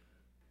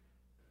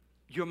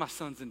 You're my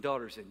sons and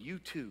daughters, and you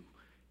too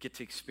get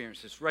to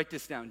experience this. Write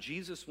this down.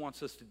 Jesus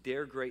wants us to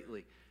dare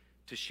greatly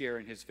to share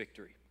in his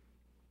victory.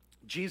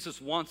 Jesus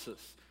wants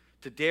us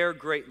to dare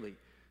greatly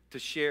to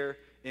share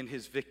in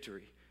his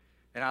victory.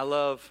 And I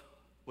love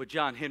what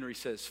John Henry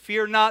says.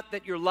 Fear not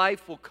that your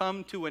life will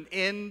come to an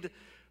end,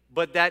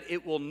 but that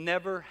it will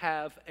never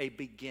have a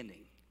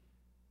beginning.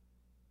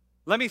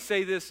 Let me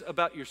say this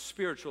about your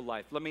spiritual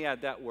life. Let me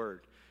add that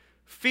word.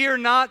 Fear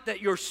not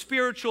that your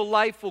spiritual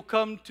life will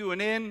come to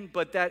an end,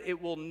 but that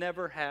it will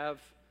never have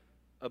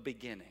a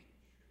beginning.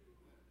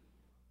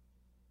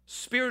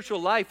 Spiritual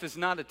life is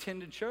not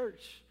attending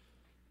church.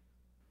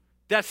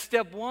 That's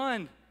step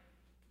one.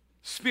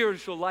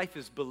 Spiritual life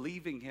is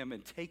believing him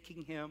and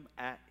taking him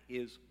at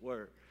his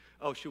word.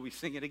 Oh, should we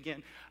sing it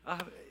again?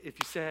 If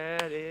you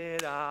said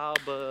it, I'll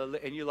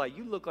believe. And you're like,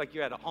 you look like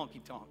you're at a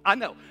honky-tonk. I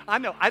know.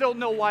 I don't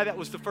know why that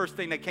was the first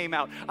thing that came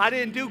out. I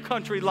didn't do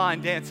country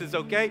line dances,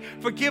 okay?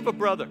 Forgive a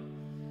brother.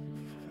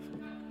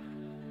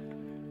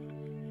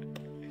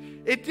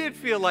 It did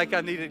feel like I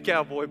needed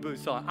cowboy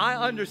boots on. I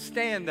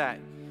understand that.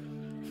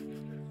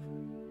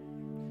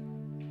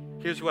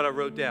 Here's what I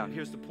wrote down.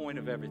 Here's the point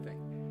of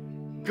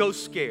everything. Go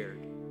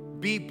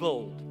scared. Be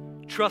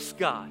bold. Trust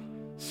God.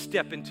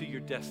 Step into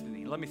your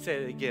destiny. Let me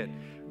say it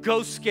again.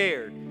 Go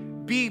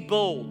scared. Be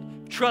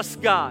bold.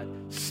 Trust God.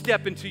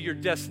 Step into your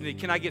destiny.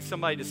 Can I get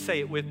somebody to say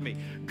it with me?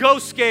 Go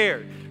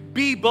scared.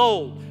 Be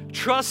bold.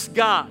 Trust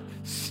God.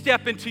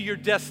 Step into your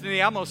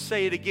destiny. I'm going to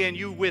say it again.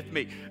 You with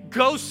me.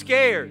 Go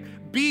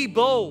scared. Be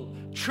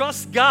bold.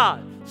 Trust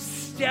God.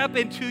 Step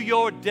into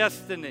your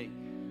destiny.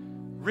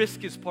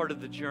 Risk is part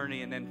of the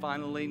journey. And then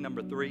finally,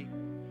 number 3,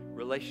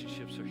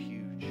 relationships are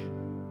huge.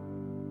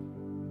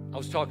 I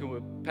was talking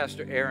with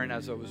Pastor Aaron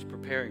as I was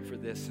preparing for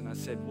this, and I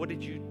said, what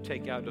did you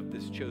take out of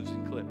this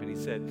chosen clip? And he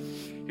said,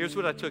 here's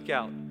what I took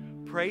out.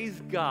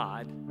 Praise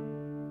God,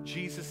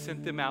 Jesus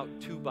sent them out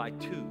 2 by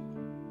 2.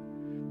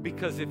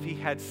 Because if he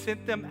had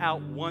sent them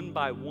out 1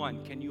 by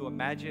 1, can you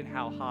imagine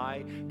how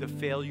high the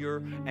failure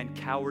and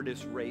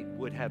cowardice rate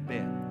would have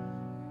been?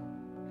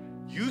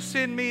 You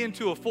send me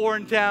into a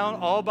foreign town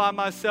all by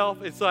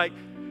myself, it's like,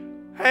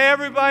 hey,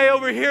 everybody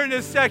over here in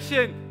this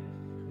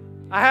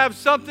section, I have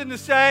something to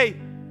say.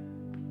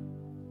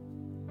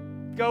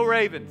 Go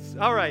Ravens.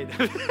 All right.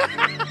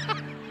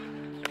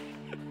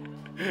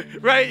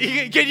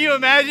 Right? Can you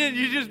imagine?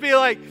 You just be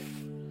like,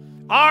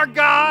 our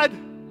God,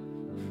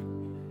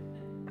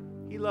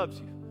 he loves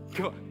you.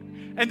 Come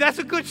on. And that's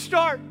a good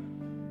start.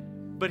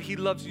 But he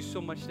loves you so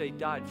much that he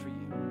died for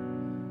you.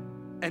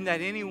 And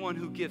that anyone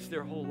who gives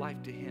their whole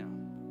life to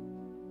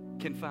him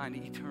can find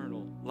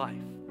eternal life.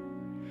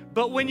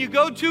 But when you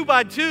go 2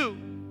 by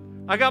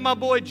 2, I got my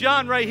boy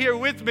John right here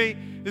with me.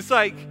 It's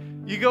like,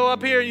 you go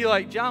up here and you're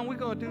like, John, we're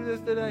going to do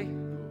this today?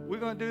 We're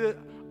going to do this?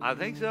 I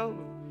think so.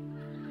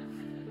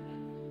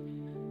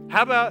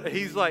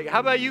 He's like, how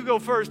about you go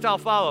first, I'll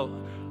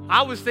follow.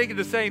 I was thinking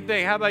the same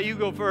thing. How about you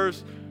go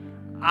first?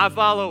 I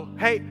follow.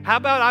 Hey, how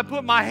about I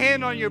put my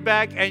hand on your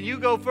back and you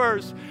go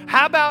first?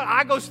 How about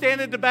I go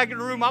stand at the back of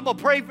the room? I'm going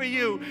to pray for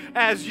you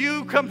as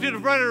you come to the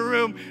front of the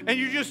room and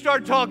you just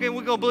start talking.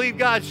 We're going to believe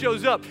God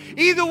shows up.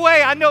 Either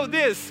way, I know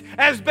this.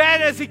 As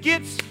bad as it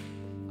gets,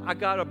 I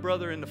got a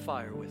brother in the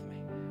fire with me.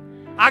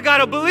 I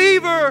got a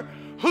believer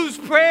whose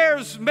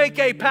prayers make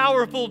a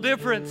powerful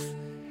difference.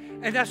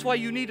 And that's why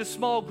you need a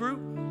small group.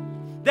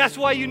 That's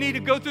why you need to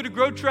go through the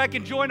growth track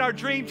and join our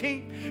dream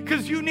team.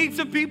 Because you need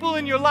some people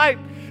in your life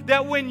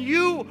that when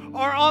you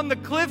are on the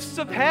cliffs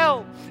of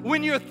hell,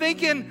 when you're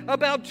thinking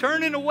about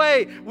turning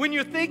away, when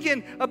you're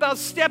thinking about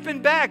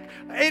stepping back,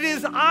 it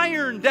is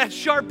iron that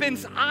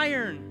sharpens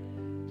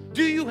iron.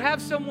 Do you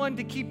have someone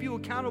to keep you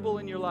accountable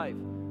in your life?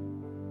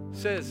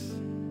 Says,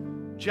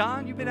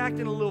 John, you've been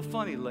acting a little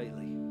funny lately.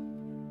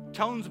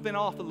 Tone's been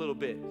off a little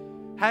bit.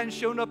 Hadn't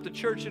shown up to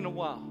church in a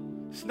while.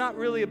 It's not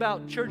really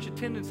about church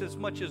attendance as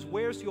much as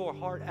where's your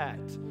heart at?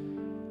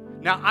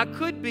 Now, I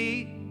could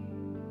be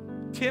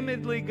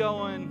timidly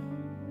going,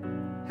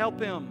 help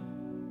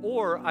him.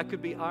 Or I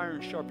could be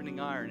iron sharpening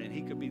iron, and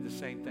he could be the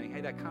same thing.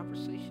 Hey, that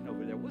conversation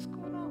over there, what's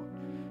going on?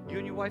 You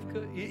and your wife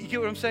could? You get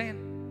what I'm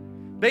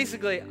saying?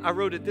 Basically, I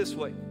wrote it this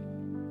way.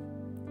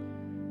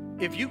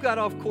 If you got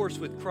off course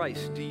with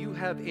Christ, do you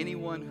have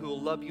anyone who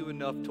will love you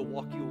enough to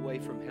walk you away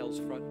from hell's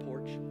front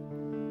porch?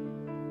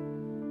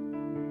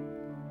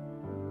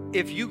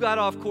 If you got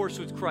off course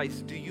with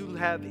Christ, do you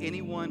have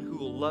anyone who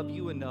will love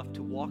you enough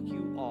to walk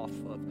you off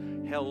of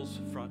hell's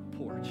front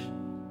porch?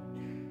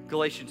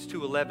 Galatians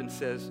 2:11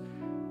 says,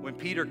 when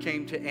Peter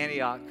came to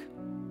Antioch,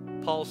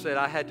 Paul said,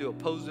 I had to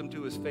oppose him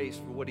to his face,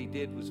 for what he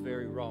did was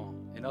very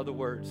wrong. In other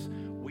words,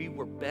 we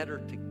were better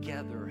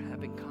together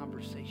having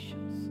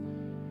conversations.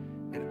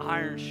 And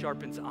iron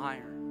sharpens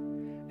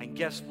iron. And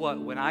guess what?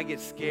 When I get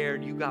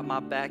scared, you got my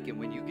back. And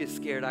when you get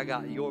scared, I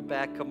got your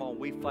back. Come on,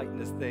 we fighting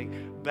this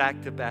thing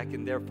back to back.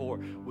 And therefore,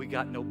 we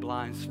got no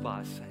blind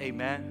spots.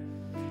 Amen?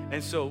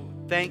 And so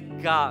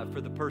thank God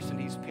for the person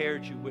he's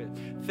paired you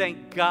with.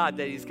 Thank God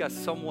that he's got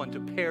someone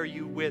to pair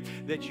you with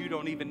that you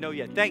don't even know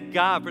yet. Thank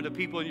God for the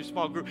people in your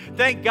small group.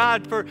 Thank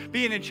God for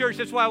being in church.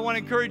 That's why I want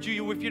to encourage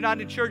you, if you're not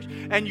in church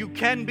and you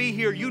can be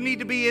here, you need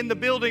to be in the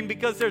building,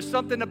 because there's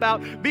something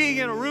about being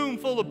in a room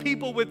full of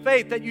people with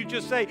faith that you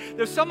just say,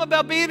 there's something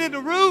about being in the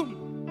room,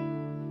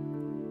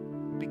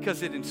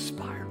 because it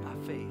inspired my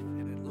faith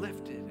and it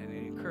lifted and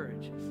it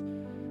encourages.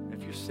 And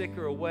if you're sick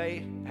or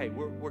away, hey,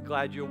 we're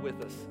glad you're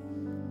with us.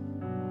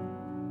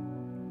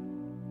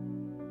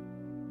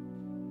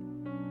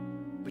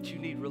 But you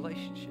need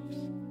relationships.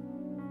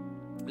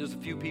 There's a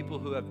few people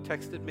who have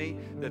texted me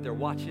that they're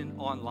watching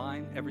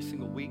online every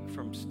single week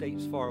from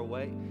states far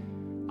away.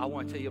 I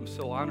want to tell you I'm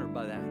so honored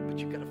by that. But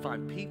you've got to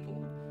find people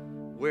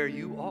where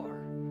you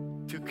are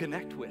to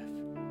connect with.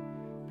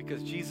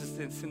 Because Jesus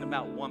didn't send them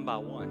out one by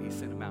one. He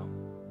sent them out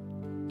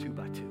 2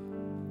 by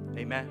 2.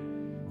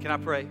 Amen. Can I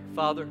pray?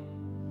 Father,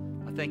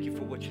 I thank you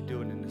for what you're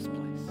doing in this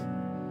place.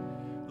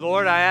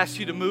 Lord, I ask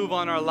you to move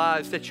on our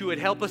lives, that you would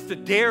help us to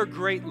dare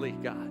greatly,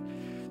 God.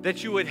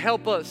 That you would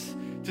help us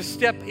to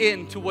step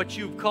into what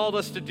you've called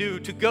us to do,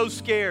 to go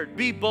scared,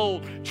 be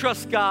bold,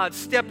 trust God,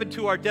 step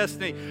into our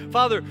destiny.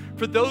 Father,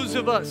 for those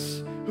of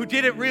us who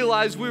didn't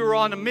realize we were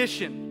on a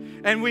mission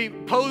and we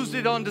posed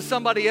it onto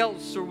somebody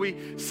else, or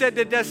we said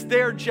that that's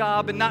their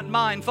job and not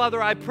mine, Father,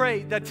 I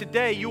pray that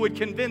today you would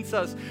convince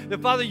us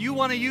that, Father, you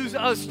want to use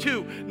us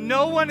too.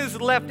 No one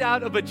is left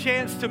out of a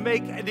chance to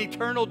make an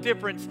eternal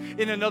difference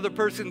in another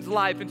person's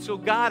life. And so,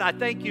 God, I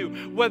thank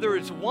you, whether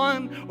it's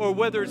one or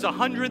whether it's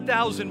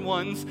 100,000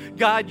 ones,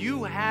 God,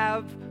 you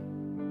have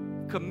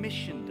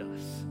commissioned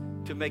us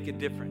to make a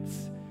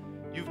difference.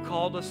 You've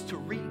called us to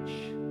reach.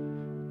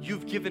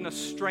 You've given us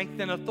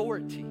strength and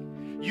authority.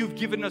 You've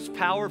given us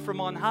power from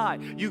on high.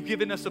 You've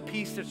given us a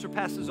peace that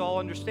surpasses all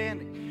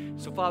understanding.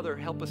 So, Father,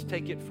 help us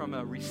take it from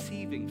a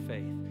receiving faith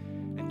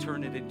and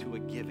turn it into a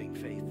giving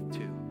faith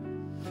too.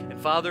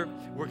 And Father,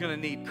 we're going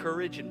to need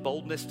courage and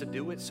boldness to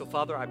do it. So,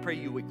 Father, I pray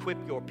you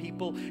equip your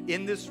people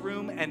in this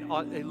room and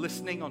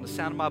listening on the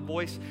sound of my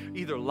voice,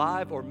 either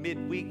live or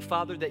midweek,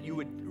 Father, that you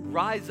would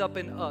rise up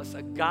in us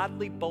a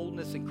godly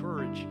boldness and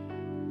courage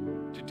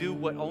to do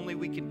what only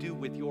we can do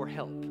with your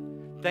help.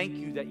 Thank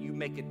you that you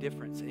make a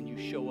difference and you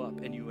show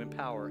up and you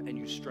empower and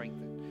you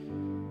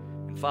strengthen.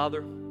 And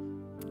Father,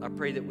 I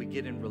pray that we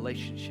get in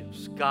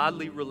relationships,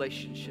 godly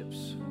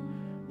relationships,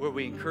 where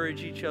we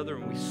encourage each other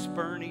and we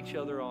spurn each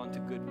other on to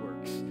good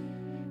works.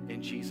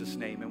 In Jesus'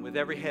 name. And with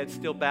every head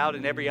still bowed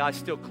and every eye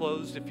still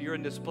closed, if you're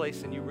in this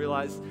place and you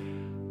realize,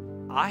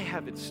 I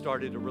haven't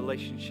started a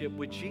relationship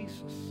with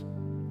Jesus.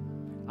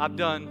 I've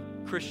done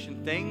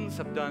Christian things,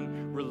 I've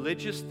done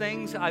religious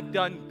things, I've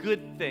done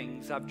good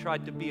things, I've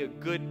tried to be a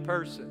good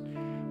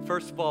person.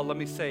 First of all, let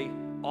me say,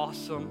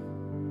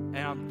 awesome,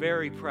 and I'm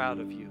very proud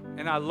of you,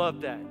 and I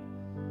love that.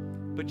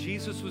 But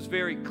Jesus was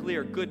very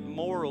clear, good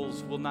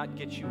morals will not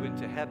get you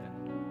into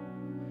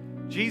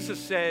heaven. Jesus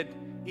said,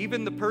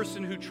 even the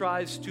person who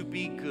tries to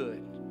be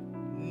good,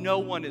 no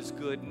one is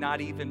good, not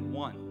even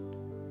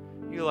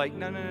one. You're like,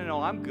 no,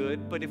 I'm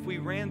good. But if we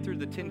ran through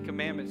the 10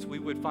 Commandments, we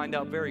would find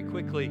out very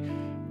quickly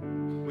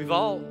we've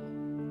all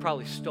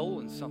probably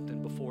stolen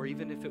something before,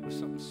 even if it was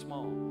something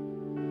small.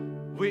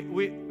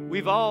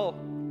 We've all,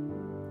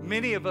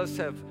 many of us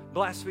have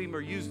blasphemed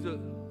or used the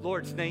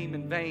Lord's name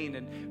in vain.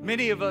 And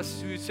many of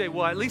us who say,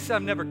 well, at least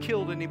I've never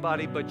killed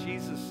anybody. But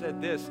Jesus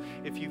said this,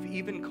 if you've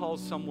even called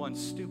someone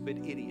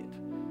stupid idiot,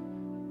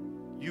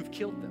 you've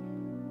killed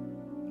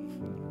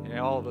them. And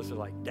all of us are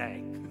like,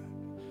 dang.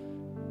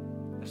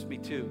 That's me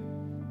too.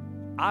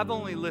 I've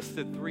only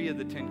listed 3 of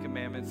the 10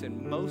 Commandments,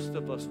 and most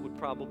of us would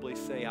probably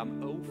say, I'm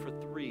 0 for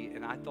 3,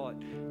 and I thought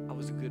I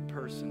was a good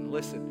person.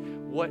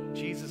 Listen, what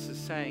Jesus is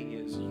saying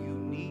is, you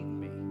need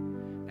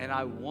me, and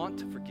I want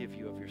to forgive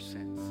you of your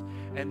sins.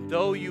 And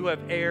though you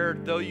have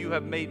erred, though you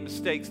have made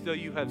mistakes, though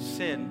you have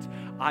sinned,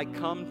 I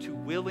come to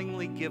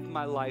willingly give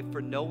my life,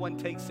 for no one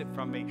takes it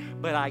from me,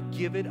 but I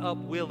give it up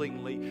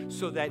willingly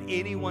so that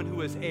anyone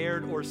who has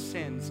erred or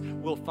sins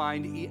will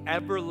find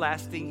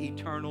everlasting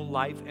eternal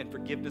life and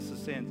forgiveness of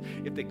sins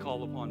if they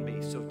call upon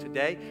me. So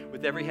today,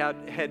 with every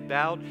head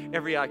bowed,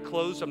 every eye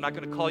closed, I'm not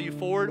going to call you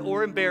forward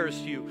or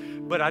embarrass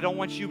you, but I don't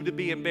want you to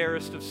be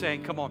embarrassed of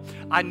saying, come on,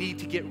 I need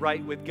to get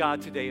right with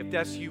God today. If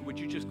that's you, would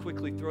you just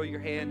quickly throw your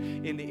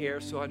hand in the air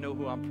so I know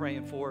who I'm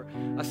praying for?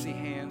 I see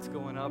hands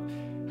going up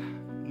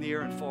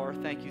near and far.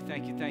 Thank you,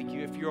 thank you, thank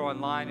you. If you're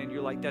online and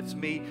you're like, that's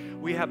me,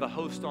 we have a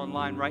host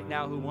online right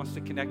now who wants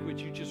to connect with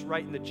you. Just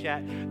write in the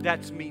chat,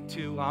 that's me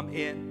too, I'm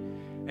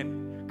in.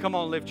 And come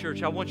on, Live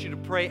Church, I want you to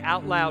pray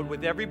out loud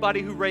with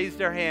everybody who raised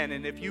their hand.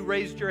 And if you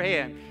raised your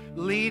hand,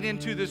 lead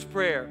into this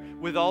prayer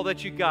with all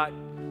that you got.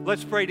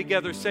 Let's pray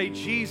together. Say,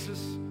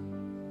 Jesus,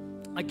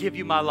 I give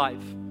you my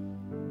life.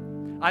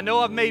 I know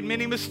I've made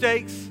many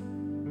mistakes.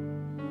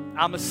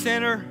 I'm a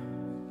sinner.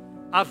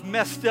 I've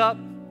messed up.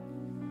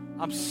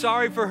 I'm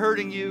sorry for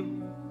hurting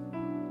you.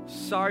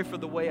 Sorry for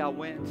the way I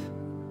went.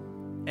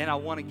 And I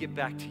want to get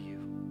back to you.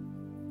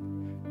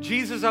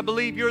 Jesus, I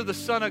believe you're the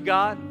Son of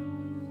God.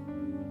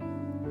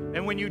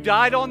 And when you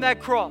died on that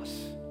cross,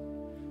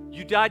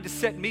 you died to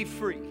set me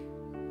free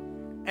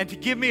and to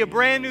give me a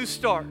brand new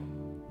start.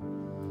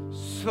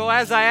 So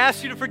as I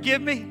ask you to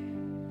forgive me,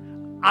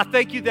 I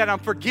thank you that I'm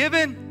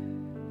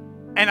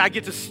forgiven and I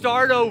get to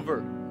start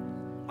over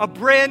a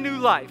brand new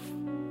life,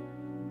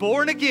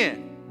 born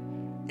again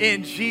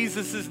in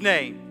Jesus'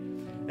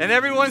 name. And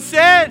everyone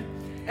said,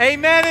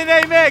 amen and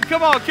amen.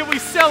 Come on, can we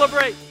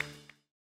celebrate?